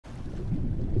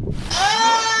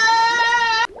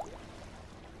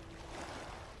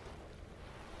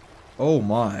Oh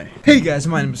my. Hey guys,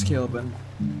 my name is Caleb and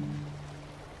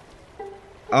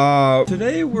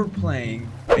today we're playing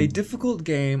a difficult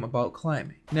game about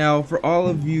climbing. Now, for all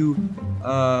of you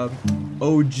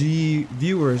OG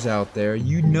viewers out there,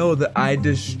 you know that I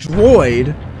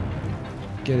destroyed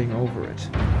getting over it.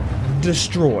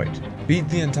 Destroyed. Beat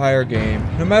the entire game.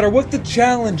 No matter what the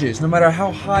challenge is, no matter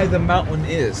how high the mountain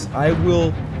is, I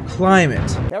will climb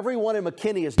it. Everyone in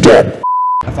McKinney is dead.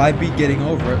 If I beat getting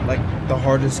over it, like the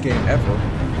hardest game ever,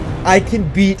 I can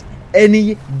beat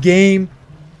any game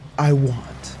I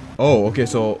want. Oh, okay,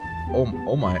 so,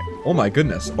 oh my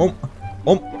goodness.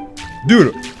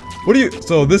 Dude, what are you,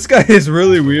 so this guy is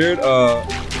really weird.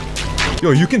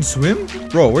 Yo, you can swim?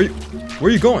 Bro, where are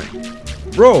you going?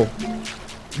 Bro,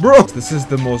 this is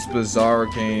the most bizarre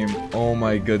game. Oh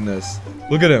my goodness.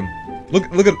 Look at him. Look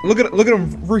at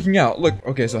him freaking out. Look,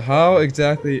 okay, so how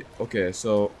exactly, okay,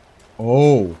 so,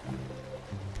 Oh,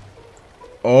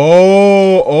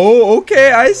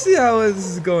 okay, I see how this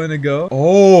is going to go.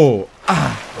 Oh,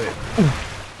 wait.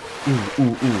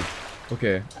 Ooh.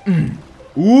 Okay.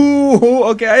 Ooh,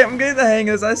 okay, I'm getting the hang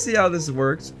of this. I see how this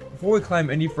works. Before we climb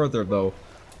any further, though,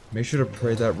 make sure to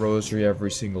pray that rosary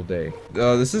every single day.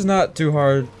 This is not too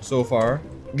hard so far.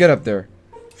 Get up there.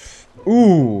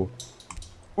 Ooh.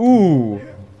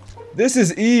 This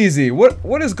is easy.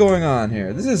 What is going on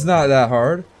here? This is not that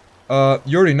hard.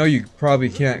 You already know you probably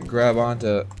can't grab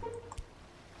onto...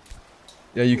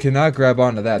 Yeah, you cannot grab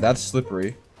onto that. That's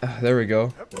slippery. There we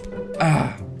go.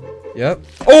 Yep.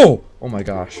 Oh my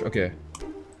gosh. Okay.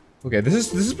 Okay,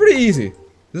 this is pretty easy.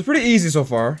 This is pretty easy so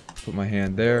far. Put my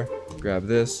hand there. Grab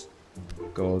this.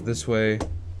 Go this way.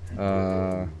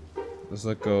 Let's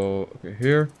go. Okay,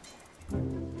 here.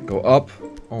 Go up.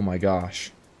 Oh my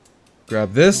gosh.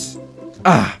 Grab this.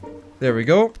 There we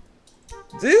go.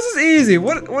 This is easy.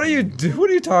 What are you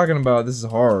talking about? This is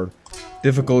hard.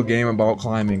 Difficult game about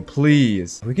climbing.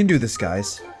 Please. We can do this,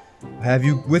 guys. Have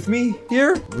you with me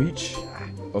here? Reach.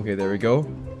 Okay, there we go.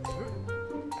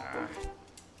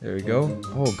 There we go.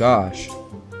 Oh gosh.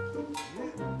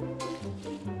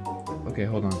 Okay,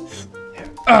 hold on.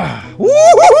 Woo!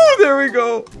 There we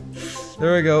go.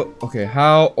 There we go. Okay,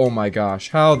 how? Oh my gosh.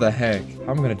 How the heck?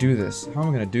 How am I gonna do this? How am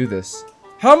I gonna do this?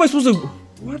 How am I supposed to?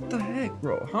 What the heck,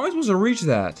 bro? How am I supposed to reach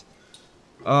that?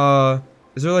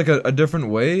 Is there like a different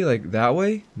way? Like that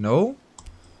way? No?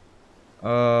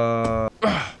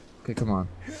 Okay, come on.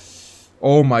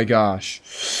 Oh my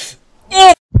gosh.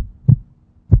 Oh!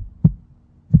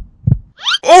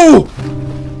 Oh!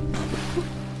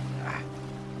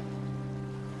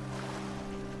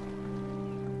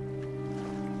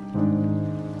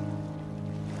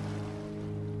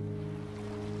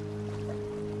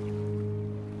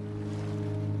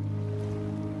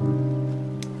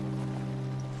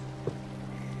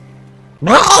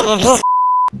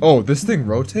 Oh, this thing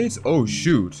rotates? Oh,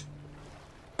 shoot.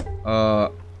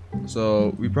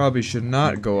 So we probably should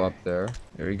not go up there.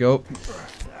 There we go.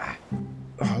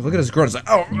 Oh, look at his grunt. It's like,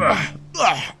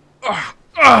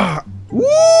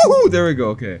 woo! There we go.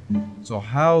 Okay. So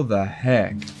how the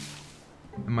heck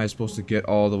am I supposed to get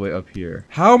all the way up here?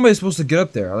 How am I supposed to get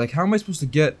up there? Like, how am I supposed to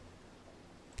get...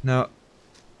 Now...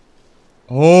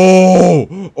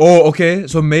 Oh, okay.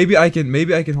 So maybe I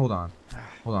can hold on.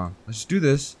 Hold on. Let's just do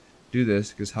this. Do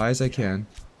this as high as I can.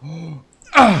 Oh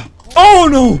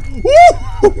no!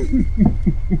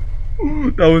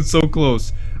 That was so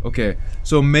close. Okay.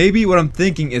 So maybe what I'm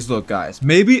thinking is, look guys,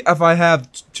 maybe if I have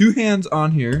two hands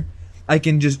on here, I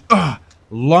can just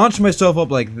launch myself up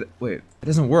like wait, it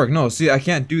doesn't work. No, see, I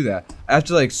can't do that. I have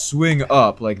to like swing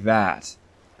up like that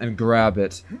and grab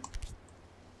it.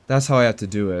 That's how I have to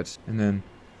do it. And then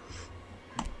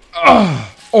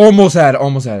almost had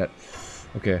it.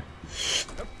 Okay.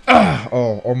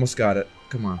 Oh, almost got it.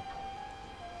 Come on.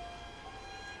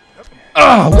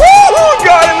 Woo! We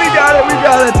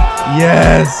got it!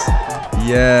 Yes!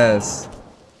 Yes.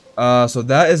 So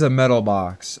that is a metal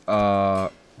box.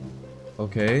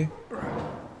 Okay.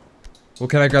 Well,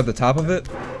 can I grab the top of it?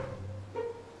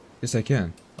 Yes, I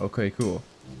can. Okay, cool.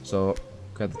 So,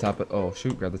 grab the top of, oh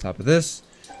shoot, grab the top of this.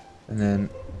 And then,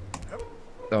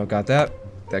 oh, got that.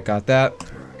 Got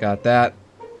that.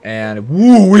 And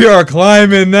woo, we are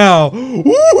climbing now. Woo,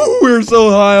 we're so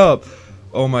high up.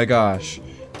 Oh my gosh.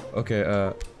 Okay,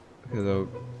 okay, so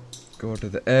go to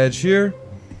the edge here.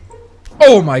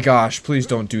 Oh my gosh, please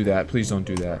don't do that. Please don't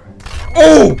do that.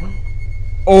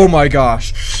 Oh my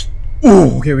gosh.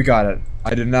 Ooh, okay, we got it.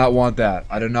 I did not want that.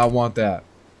 I did not want that.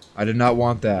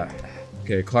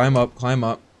 Okay, climb up.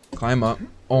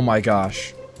 Oh my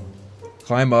gosh.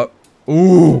 Climb up.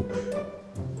 Ooh.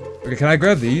 Okay, can I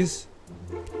grab these?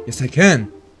 Yes, I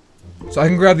can. So I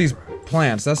can grab these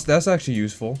plants. That's actually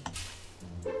useful.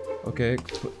 Okay,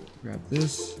 grab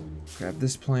this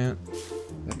plant.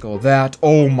 Let go of that.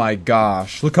 Oh my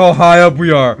gosh. Look how high up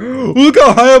we are. Look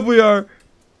how high up we are.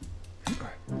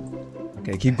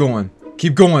 Okay, keep going.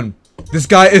 Keep going. This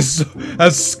guy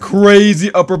has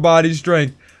crazy upper body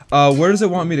strength. Where does it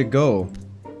want me to go?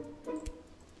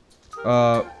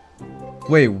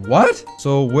 Wait, what?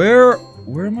 So where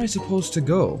am I supposed to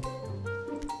go?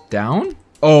 Down?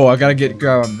 Oh, I gotta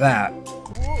grab on that.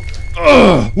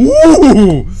 Ugh!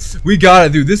 Woo! We got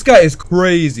it, dude. This guy is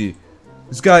crazy.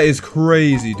 This guy is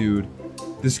crazy, dude.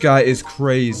 This guy is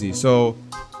crazy. So,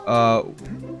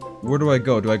 where do I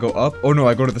go? Do I go up? Oh no,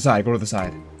 I go to the side. Go to the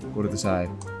side. Go to the side.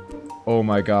 Oh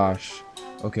my gosh.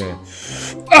 Okay.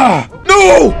 Ah!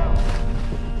 No!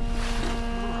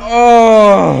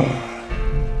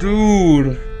 Oh!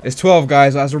 Dude. It's 12,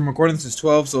 guys. As I'm recording this, it's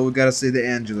 12, so we gotta say the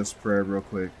Angelus prayer real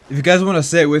quick. If you guys want to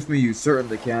say it with me, you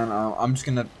certainly can. I'm just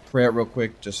gonna pray it real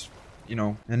quick. Just, you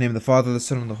know, in the name of the Father, the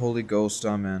Son, and the Holy Ghost.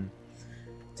 Amen.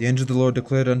 The angel of the Lord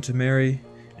declared unto Mary,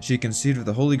 and she conceived of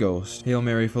the Holy Ghost. Hail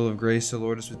Mary, full of grace, the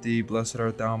Lord is with thee. Blessed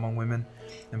art thou among women,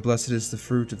 and blessed is the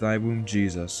fruit of thy womb,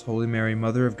 Jesus. Holy Mary,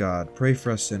 Mother of God, pray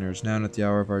for us sinners, now and at the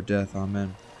hour of our death.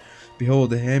 Amen. Behold,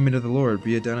 the handmaid of the Lord,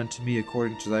 be it done unto me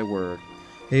according to thy word.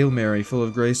 Hail Mary, full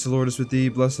of grace, the Lord is with thee.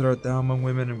 Blessed art thou among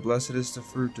women, and blessed is the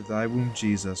fruit of thy womb,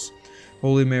 Jesus.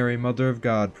 Holy Mary, Mother of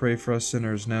God, pray for us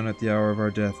sinners, now and at the hour of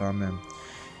our death. Amen.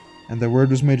 And the Word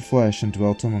was made flesh, and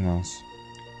dwelt among us.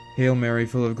 Hail Mary,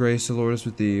 full of grace, the Lord is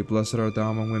with thee. Blessed art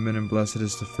thou among women, and blessed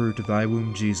is the fruit of thy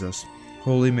womb, Jesus.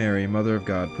 Holy Mary, Mother of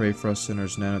God, pray for us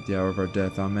sinners, now and at the hour of our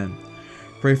death. Amen.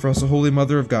 Pray for us, O Holy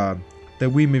Mother of God, that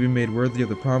we may be made worthy of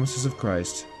the promises of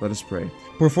Christ. Let us pray.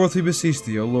 Pour forth, we beseech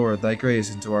thee, O Lord, thy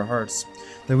grace into our hearts,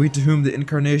 that we, to whom the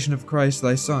incarnation of Christ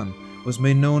thy Son was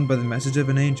made known by the message of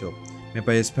an angel, may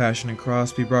by his passion and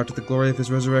cross be brought to the glory of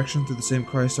his resurrection through the same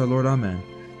Christ our Lord. Amen.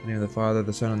 In the name of the Father,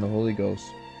 the Son, and the Holy Ghost.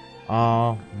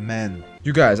 Amen.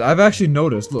 You guys, I've actually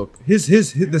noticed, look,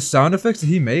 the sound effects that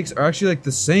he makes are actually like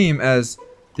the same as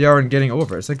they are in Getting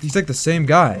Over. It's like he's like the same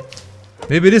guy.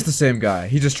 Maybe it is the same guy.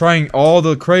 He's just trying all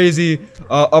the crazy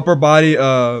upper body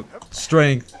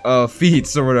strength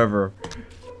feats or whatever.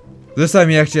 This time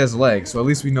he actually has legs, so at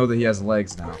least we know that he has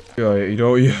legs now. Yo,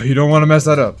 you don't want to mess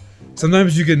that up.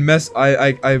 Sometimes you can mess.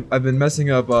 I've been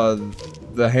messing up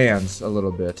the hands a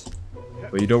little bit,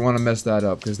 but you don't want to mess that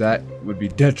up because that would be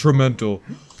detrimental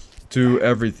to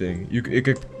everything. It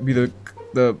could be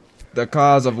the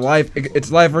cause of life.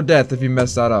 It's life or death if you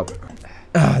mess that up.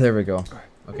 Ah, there we go.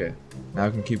 Okay, now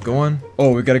we can keep going.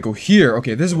 Oh, we gotta go here.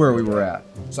 Okay, this is where we were at.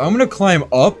 So I'm gonna climb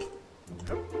up,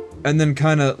 and then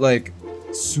kind of like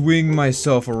swing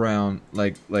myself around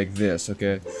like this.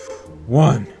 Okay,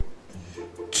 1,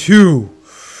 2,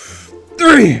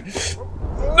 3.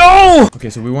 No. Okay,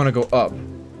 so we want to go up.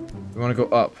 We want to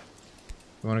go up.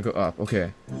 We want to go up.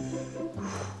 Okay.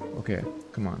 Okay,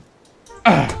 come on.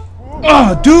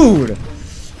 Ah, dude.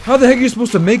 How the heck are you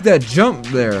supposed to make that jump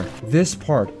there? This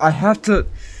part. I have to.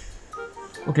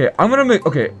 Okay, I'm gonna make.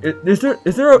 Okay, is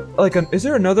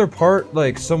there another part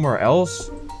like somewhere else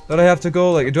that I have to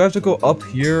go? Like, do I have to go up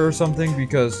here or something?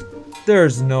 Because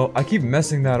there's no. I keep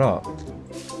messing that up.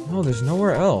 No, there's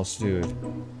nowhere else, dude.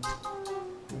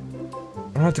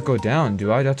 I don't have to go down,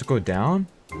 do I? I have to go down?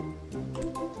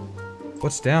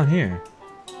 What's down here?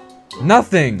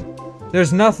 Nothing.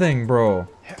 There's nothing, bro.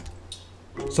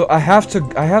 So I have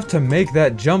to make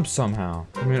that jump somehow.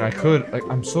 I mean, I could. Like,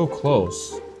 I'm so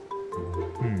close.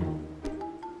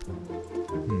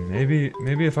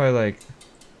 Maybe if I like.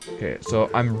 Okay, so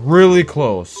I'm really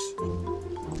close.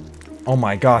 Oh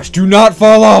my gosh! Do not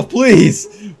fall off, please,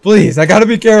 please. I gotta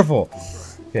be careful.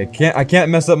 Okay, I can't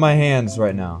mess up my hands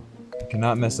right now. I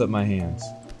cannot mess up my hands.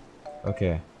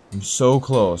 Okay, I'm so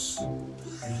close.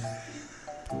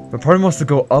 But part of me wants to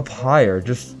go up higher,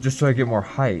 just so I get more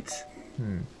height.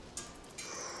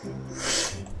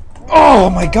 Oh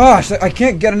my gosh! I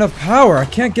can't get enough power. I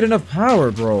can't get enough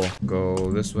power, bro.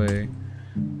 Go this way.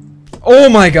 Oh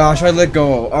my gosh! I let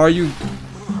go. Are you?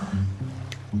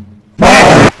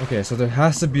 Okay, so there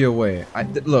has to be a way.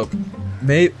 Look,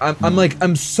 I'm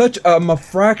a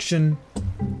fraction.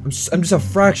 I'm just a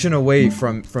fraction away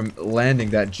from landing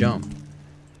that jump.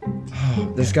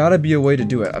 There's gotta be a way to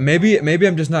do it. Maybe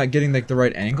I'm just not getting like the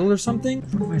right angle or something.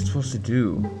 What am I supposed to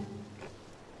do?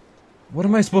 What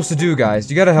am I supposed to do, guys?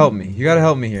 You gotta help me. You gotta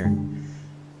help me here.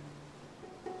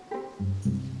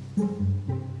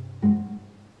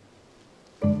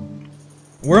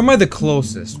 Where am I the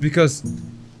closest? Because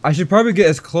I should probably get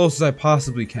as close as I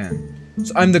possibly can.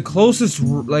 So I'm the closest,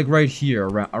 like right here,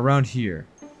 around here.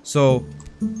 So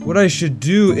what I should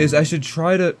do is I should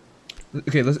try to.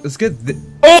 Okay, let's get the—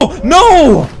 Oh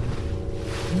no!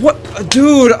 What,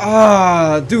 dude?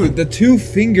 Dude, the 2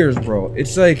 fingers, bro.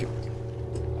 It's like,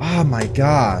 oh my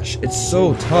gosh, it's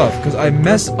so tough because I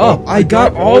mess up. I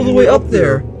got all the way up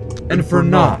there, and for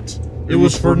naught. It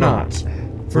was for naught,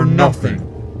 for nothing,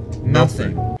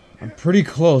 nothing. I'm pretty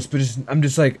close, but I'm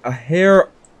just like a hair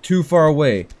too far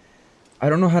away. I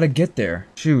don't know how to get there.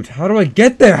 Shoot, how do I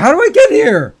get there? How do I get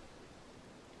here?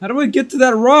 How do I get to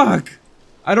that rock?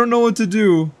 I don't know what to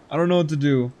do. I don't know what to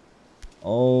do.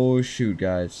 Oh shoot,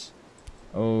 guys.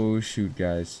 Oh shoot,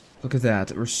 guys. Look at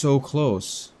that. We're so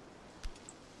close.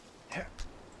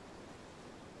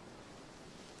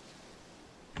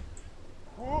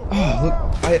 Oh, look.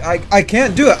 I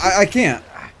can't do it. I can't.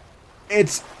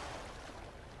 It's—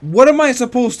 What am I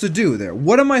supposed to do there?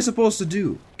 What am I supposed to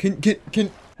do?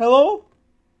 Hello?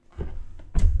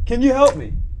 Can you help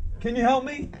me? Can you help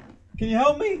me? Can you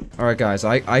help me? Alright guys,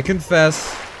 I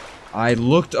confess, I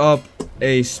looked up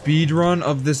a speed run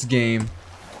of this game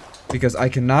because I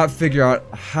cannot figure out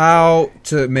how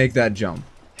to make that jump.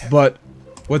 But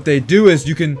what they do is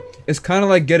you can— it's kind of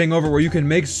like getting over, where you can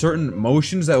make certain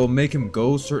motions that will make him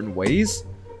go certain ways.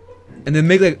 And then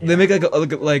make like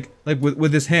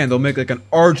with his hand, they'll make like an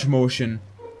arch motion,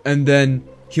 and then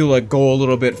he'll like go a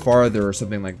little bit farther or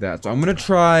something like that. So I'm gonna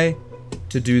try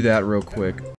to do that real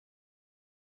quick.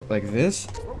 Like this.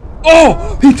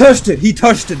 Oh! He touched it! He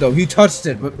touched it though. He touched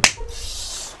it, but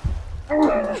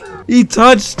he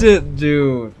touched it,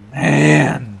 dude.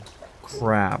 Man.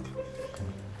 Crap.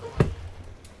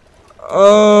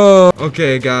 Oh,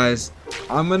 okay guys.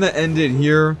 I'm gonna end it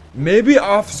here. Maybe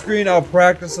off screen I'll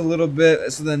practice a little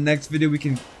bit so the next video we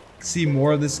can see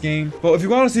more of this game. But if you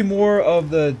want to see more of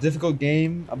the difficult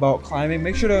game about climbing,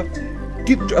 make sure to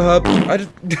keep I just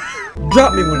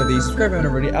drop me one of these. Subscribe if you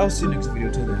haven't already. I'll see you next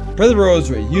video. Till then, pray the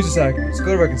Rosary, use the sacraments,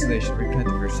 go to reconciliation, repent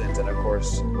of your sins, and of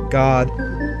course, God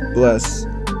bless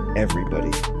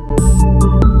everybody.